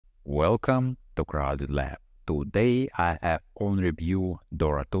Welcome to Crowded Lab. Today I have on review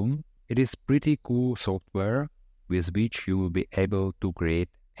Doratoon. It is pretty cool software with which you will be able to create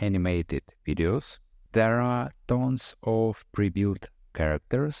animated videos. There are tons of pre-built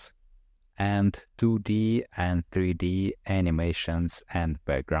characters and 2D and 3D animations and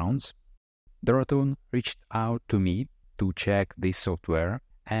backgrounds. Doratoon reached out to me to check this software,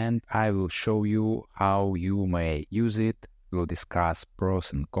 and I will show you how you may use it. We'll discuss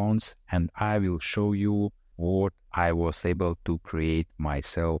pros and cons, and I will show you what I was able to create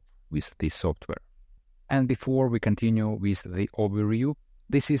myself with this software. And before we continue with the overview,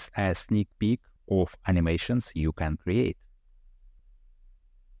 this is a sneak peek of animations you can create.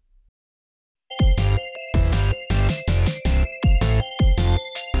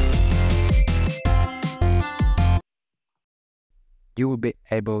 You will be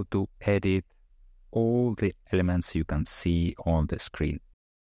able to edit all the elements you can see on the screen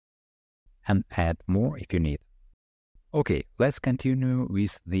and add more if you need. Okay, let's continue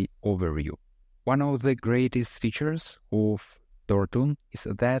with the overview. One of the greatest features of Doratoon is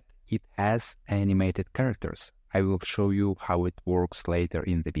that it has animated characters. I will show you how it works later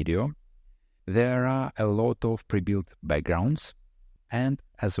in the video. There are a lot of pre-built backgrounds and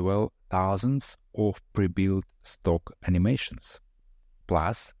as well thousands of pre-built stock animations.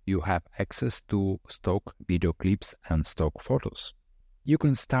 Plus, you have access to stock video clips and stock photos. You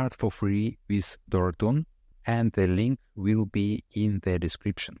can start for free with Doratoon, and the link will be in the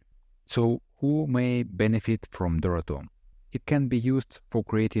description. So, who may benefit from Doratoon? It can be used for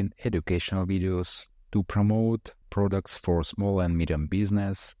creating educational videos, to promote products for small and medium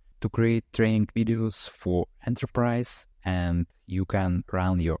business, to create training videos for enterprise, and you can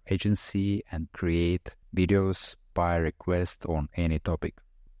run your agency and create videos by request on any topic.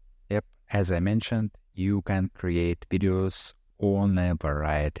 Yep, as I mentioned, you can create videos on a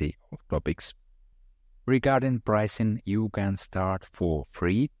variety of topics. Regarding pricing, you can start for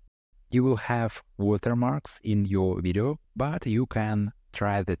free. You will have watermarks in your video, but you can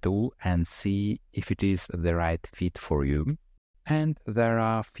try the tool and see if it is the right fit for you. And there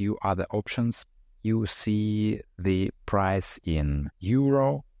are a few other options. You see the price in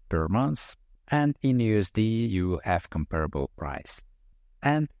euro per month, and in USD you will have comparable price.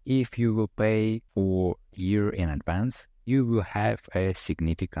 And if you will pay for a year in advance, you will have a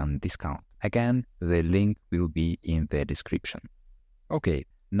significant discount. Again, the link will be in the description. Okay,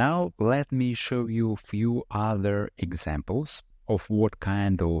 now let me show you a few other examples of what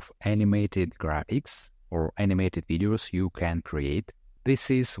kind of animated graphics or animated videos you can create.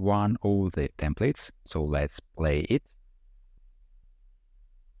 This is one of the templates, so let's play it.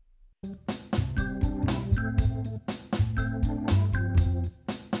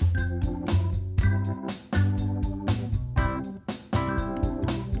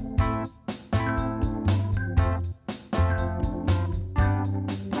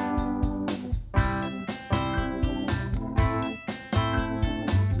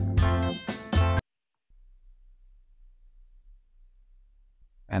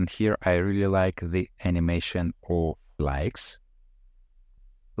 And here I really like the animation of likes.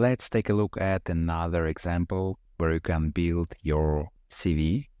 Let's take a look at another example where you can build your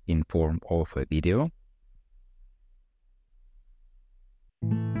CV in form of a video.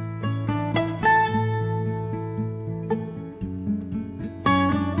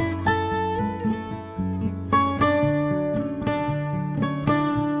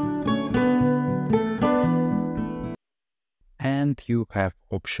 And you have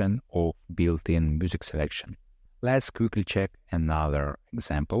option of built-in music selection. Let's quickly check another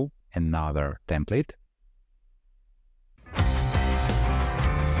example, another template.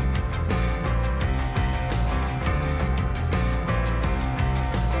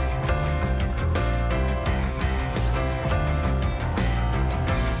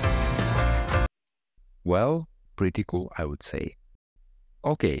 Well, pretty cool, I would say.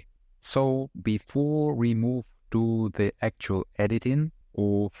 Okay, so before we move to the actual editing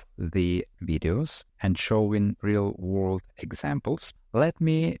of the videos and showing real-world examples, let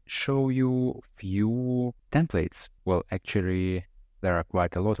me show you a few templates. Well, actually, there are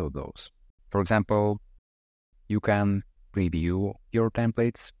quite a lot of those. For example, you can preview your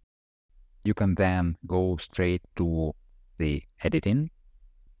templates. You can then go straight to the editing.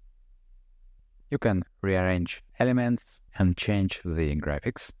 You can rearrange elements and change the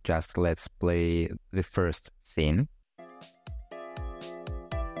graphics. Just let's play the first scene.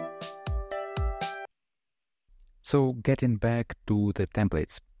 So getting back to the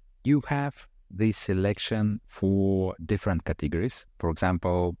templates, you have the selection for different categories. For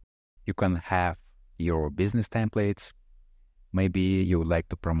example, you can have your business templates, Maybe you would like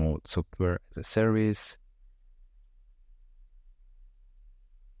to promote software as a service.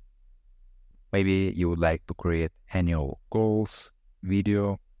 Maybe you would like to create annual goals,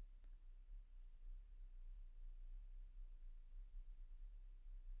 video.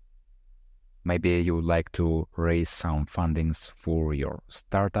 Maybe you would like to raise some fundings for your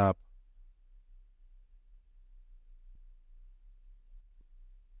startup.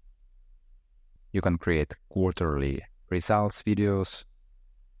 You can create quarterly results videos.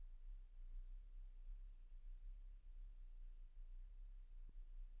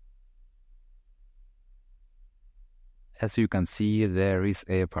 As you can see, there is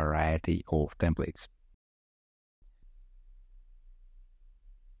a variety of templates.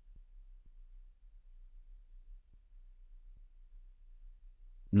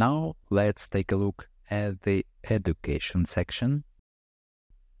 Now let's take a look at the education section.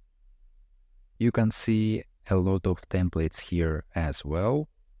 You can see a lot of templates here as well.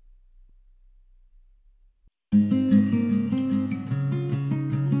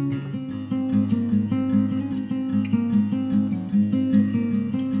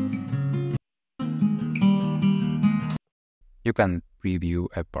 You can preview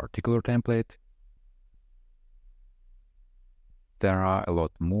a particular template. There are a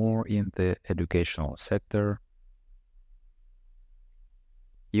lot more in the educational sector.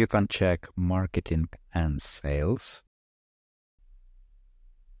 You can check marketing and sales.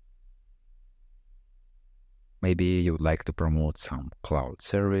 Maybe you would like to promote some cloud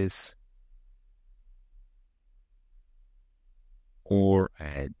service or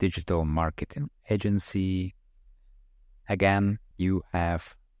a digital marketing agency. Again, you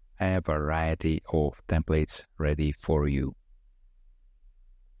have a variety of templates ready for you.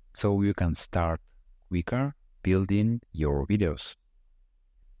 So you can start quicker building your videos.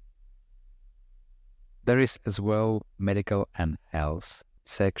 There is as well medical and health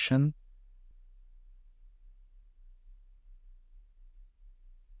section.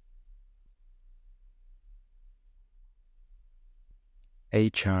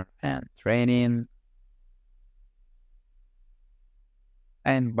 HR and training.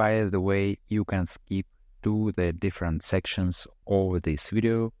 And by the way, you can skip to the different sections of this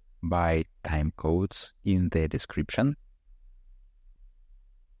video by time codes in the description.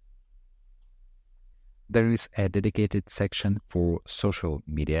 There is a dedicated section for social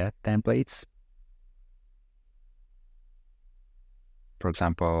media templates. For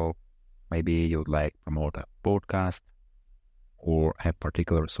example, maybe you'd like to promote a podcast or a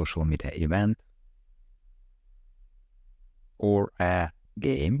particular social media event or a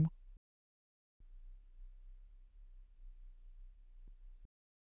game.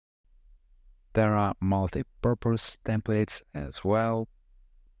 There are multi-purpose templates as well.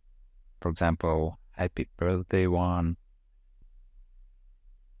 For example, happy birthday one.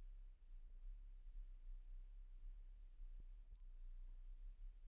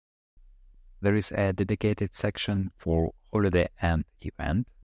 There is a dedicated section for holiday and event.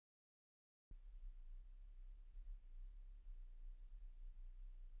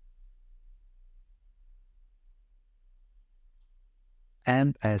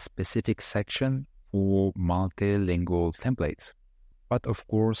 And a specific section for multilingual templates. But of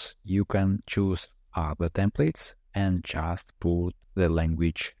course, you can choose other templates and just put the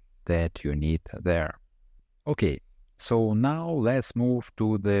language that you need there. Okay, so now let's move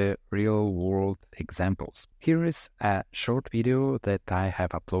to the real-world examples. Here is a short video that I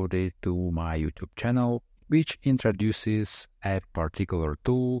have uploaded to my YouTube channel, which introduces a particular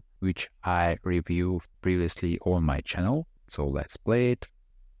tool which I reviewed previously on my channel. So let's play it.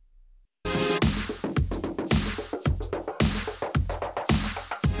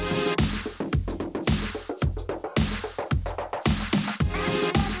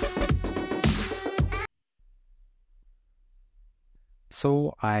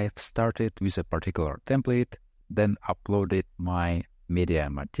 So I've started with a particular template, then uploaded my media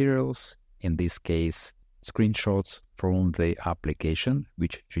materials, in this case, screenshots from the application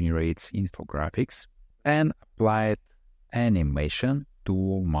which generates infographics, and applied animation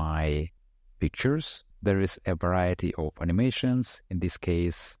to my pictures. There is a variety of animations. In this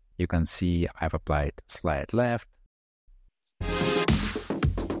case, you can see I've applied slide left,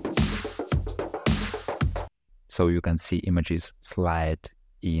 so you can see images slide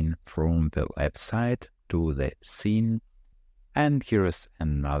in from the left side to the scene. And here's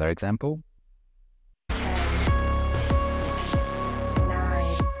another example.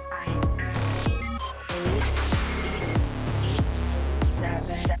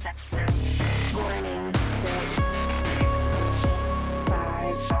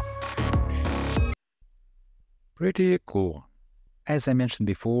 Pretty cool. As I mentioned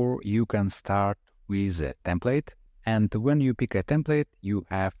before, you can start with a template, and when you pick a template, you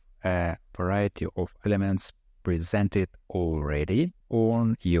have a variety of elements presented already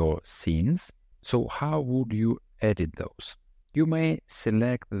on your scenes. So how would you edit those? You may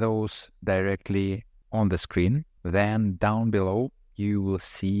select those directly on the screen. Then down below, you will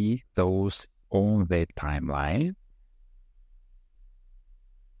see those on the timeline.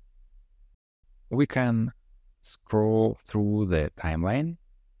 We can scroll through the timeline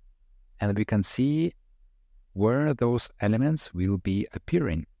and we can see where those elements will be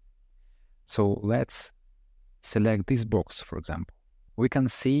appearing. So let's select this box, for example. We can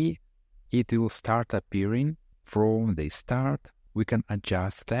see it will start appearing from the start. We can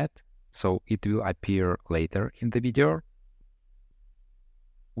adjust that so it will appear later in the video.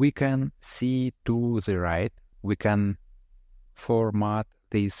 We can see to the right, we can format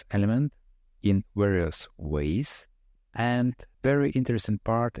this element in various ways. And very interesting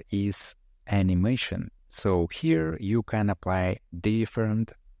part is animation. So here you can apply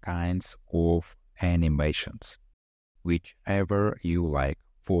different kinds of animations, whichever you like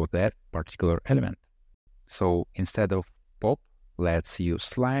for that particular element. So instead of pop, let's use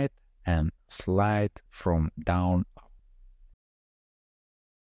slide and slide from down up.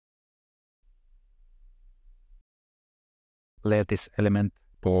 Let this element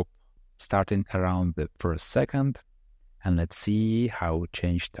pop starting around the first second, and let's see how it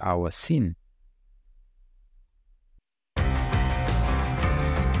changed our scene.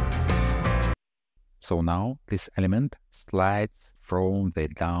 So now this element slides from the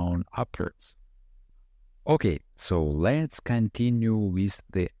down upwards. Okay, so let's continue with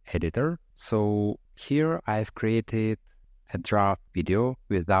the editor. So here I've created a draft video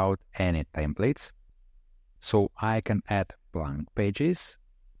without any templates. So I can add blank pages,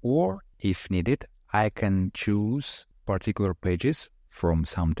 or if needed, I can choose particular pages from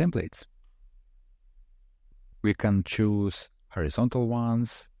some templates. We can choose horizontal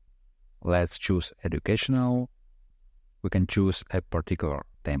ones. Let's choose educational. We can choose a particular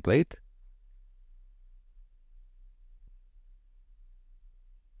template.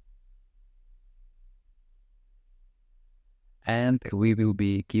 And we will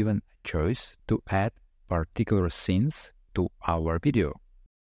be given a choice to add particular scenes to our video.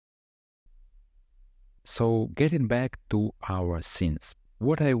 So getting back to our scenes,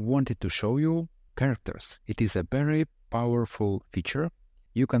 what I wanted to show you, characters. It is a very powerful feature.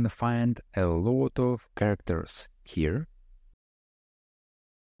 You can find a lot of characters here.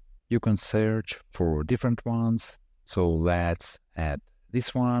 You can search for different ones. So let's add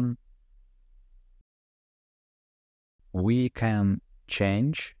this one. We can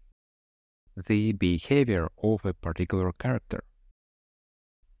change the behavior of a particular character.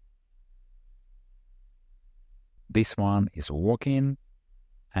 This one is walking,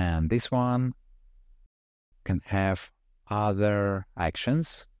 and this one can have other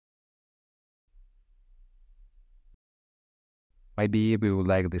actions. Maybe we would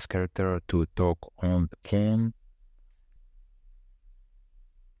like this character to talk on the phone.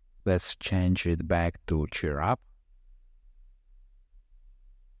 Let's change it back to cheer up.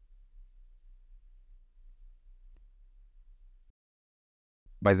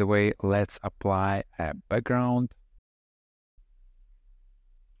 By the way, let's apply a background.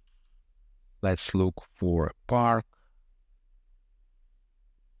 Let's look for a park.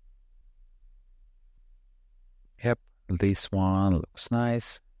 Yep, this one looks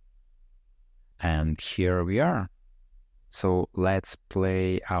nice. And here we are. So let's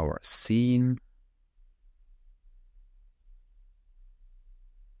play our scene.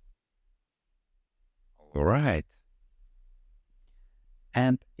 All right.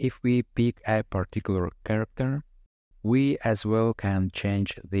 And if we pick a particular character, we as well can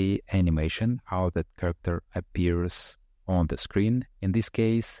change the animation, how that character appears on the screen. In this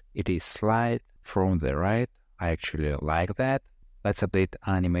case, it is slide from the right. I actually like that. Let's update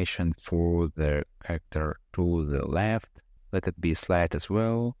animation for the character to the left. Let it be slide as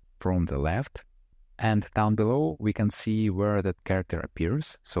well from the left. And down below, we can see where that character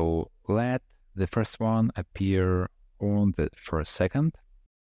appears. So let the first one appear on the first second.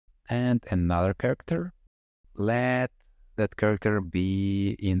 And another character. Let that character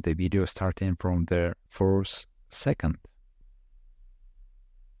be in the video starting from the first second.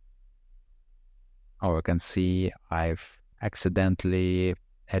 Oh, I can see I've accidentally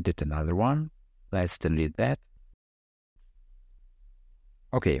added another one. Let's delete that.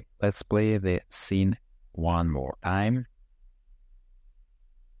 Okay, let's play the scene one more time.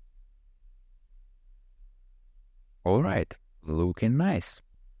 All right, looking nice.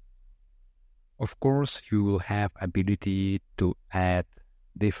 Of course, you will have ability to add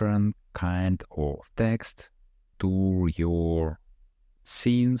different kind of text to your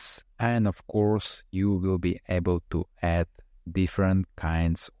scenes, and of course, you will be able to add different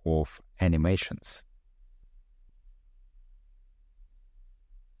kinds of animations.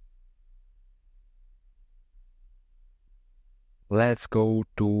 Let's go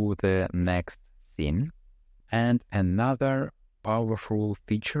to the next scene. And another powerful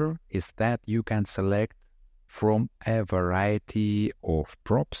feature is that you can select from a variety of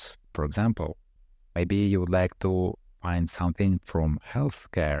props. For example, maybe you would like to find something from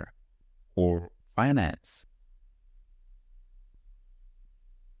healthcare or finance.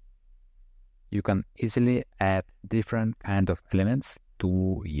 You can easily add different kind of elements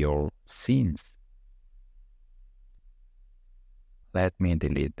to your scenes. Let me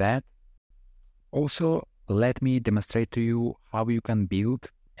delete that. Also, let me demonstrate to you how you can build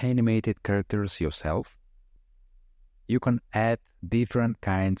animated characters yourself. You can add different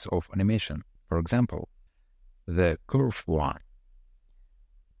kinds of animation. For example, the curve one.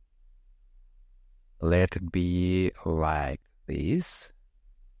 Let it be like this.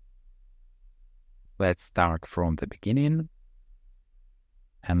 Let's start from the beginning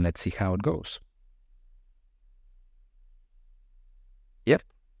and let's see how it goes. Yep,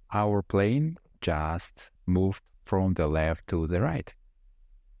 our plane just moved from the left to the right.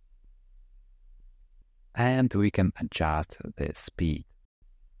 And we can adjust the speed.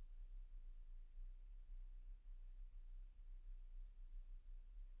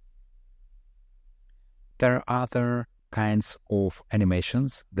 There are other kinds of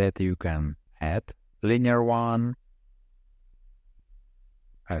animations that you can add. Linear one,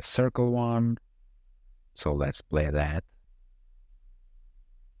 a circle one. So let's play that.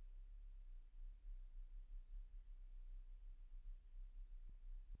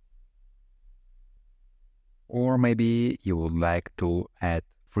 Or maybe you would like to add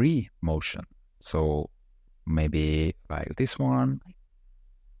free motion. So maybe like this one.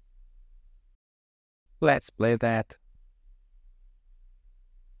 Let's play that.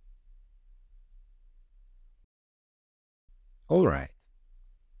 All right.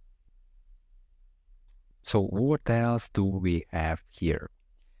 So what else do we have here?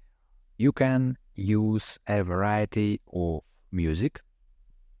 You can use a variety of music.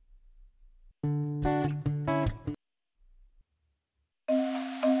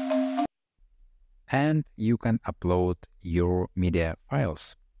 And you can upload your media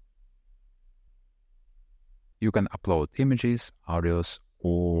files. You can upload images, audios,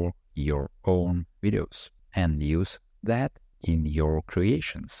 or your own videos and use that in your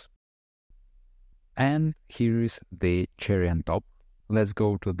creations. And here is the cherry on top. Let's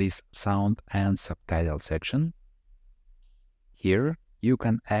go to this sound and subtitle section. Here you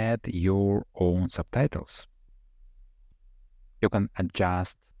can add your own subtitles. You can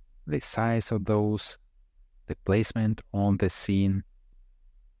adjust the size of those, the placement on the scene.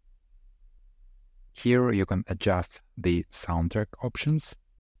 Here you can adjust the soundtrack options,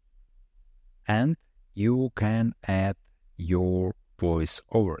 and you can add your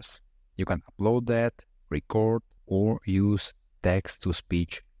voiceovers. You can upload that, record, or use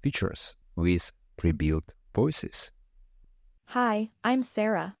text-to-speech features with pre-built voices. Hi, I'm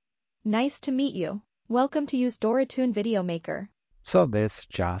Sarah. Nice to meet you. Welcome to use Doratoon Video Maker. So that's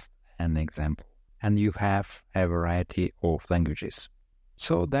just an example. And you have a variety of languages.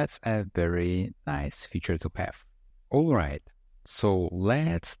 So that's a very nice feature to have. All right, so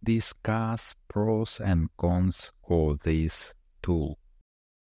let's discuss pros and cons of this tool.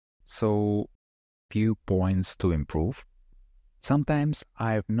 So, few points to improve. Sometimes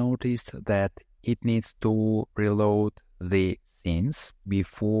I've noticed that it needs to reload the scenes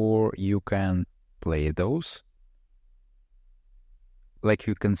before you can play those. Like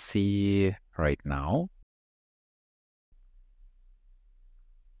you can see right now.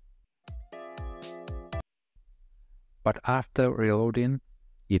 But after reloading,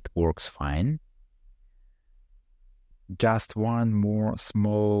 it works fine. Just one more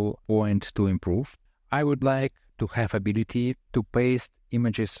small point to improve. I would like to have ability to paste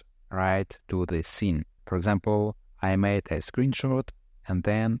images right to the scene. For example, I made a screenshot and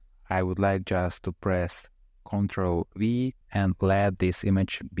then I would like just to press Ctrl V and let this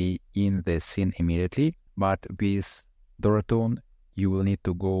image be in the scene immediately. But with Doratoon, you will need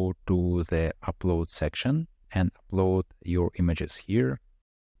to go to the upload section and upload your images here.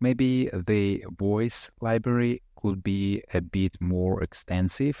 Maybe the voice library could be a bit more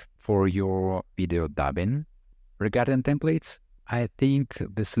extensive for your video dubbing. Regarding templates, I think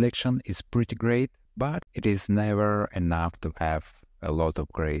the selection is pretty great, but it is never enough to have a lot of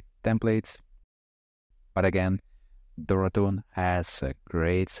great templates. But again, Doratoon has a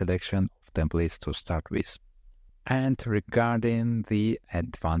great selection of templates to start with. And regarding the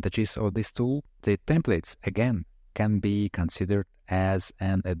advantages of this tool, the templates, again, can be considered as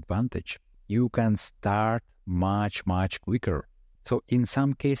an advantage. You can start much quicker. So in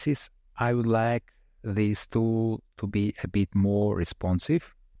some cases, I would like this tool to be a bit more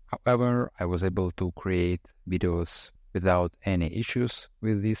responsive. However, I was able to create videos without any issues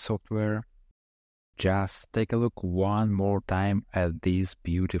with this software. Just take a look one more time at this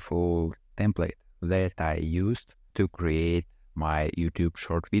beautiful template that I used to create my YouTube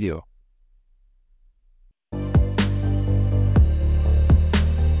short video.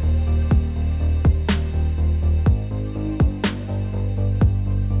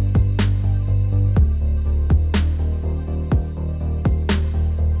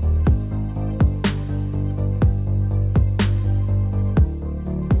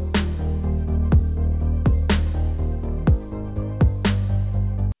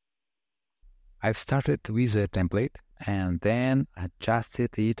 I've started with a template and then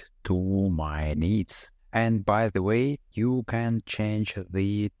adjusted it to my needs. And by the way, you can change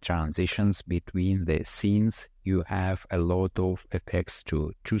the transitions between the scenes. You have a lot of effects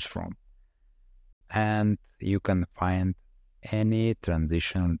to choose from. And you can find any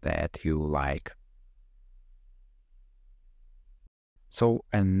transition that you like. So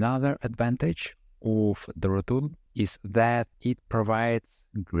another advantage of Doratoon is that it provides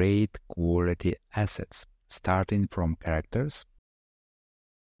great quality assets, starting from characters.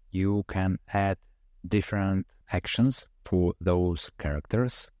 You can add different actions for those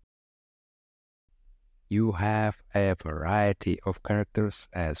characters. You have a variety of characters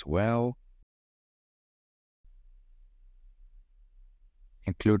as well,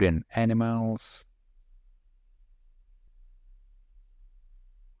 including animals,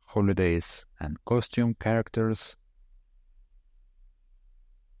 holidays and costume characters,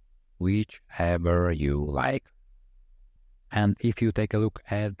 whichever you like. And if you take a look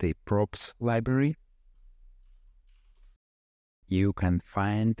at the props library, you can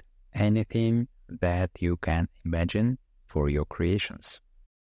find anything that you can imagine for your creations.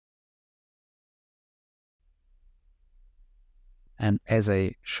 And as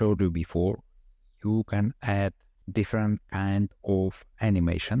I showed you before, you can add different kind of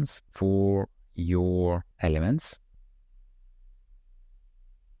animations for your elements.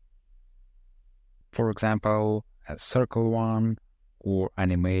 For example, a circle one, or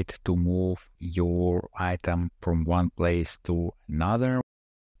animate to move your item from one place to another.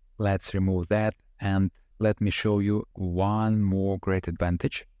 Let's remove that and let me show you one more great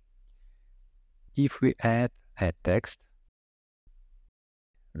advantage. If we add a text,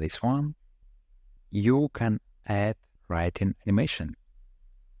 this one, you can add writing animation.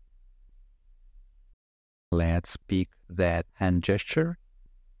 Let's pick that hand gesture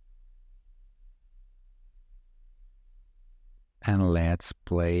and let's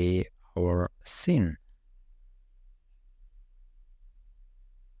play our scene.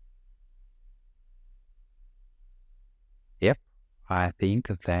 Yep, I think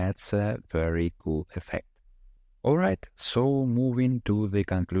that's a very cool effect. Alright, so moving to the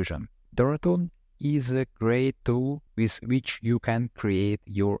conclusion. Doratoon is a great tool with which you can create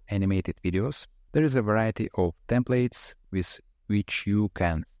your animated videos. There is a variety of templates with which you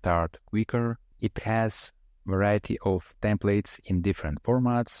can start quicker. It has variety of templates in different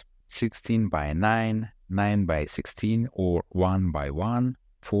formats, 16 by 9, 9 by 16 or 1 by 1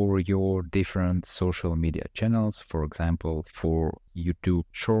 for your different social media channels, for example, for YouTube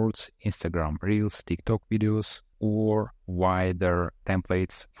Shorts, Instagram Reels, TikTok videos, or wider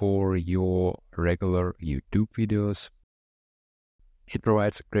templates for your regular YouTube videos. It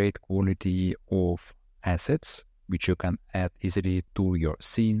provides great quality of assets, which you can add easily to your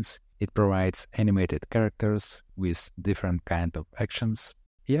scenes. It provides animated characters with different kind of actions.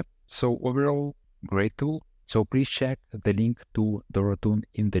 Yep, so overall, great tool. So please check the link to Doratoon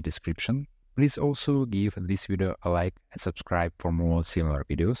in the description. Please also give this video a like and subscribe for more similar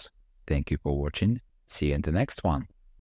videos. Thank you for watching. See you in the next one.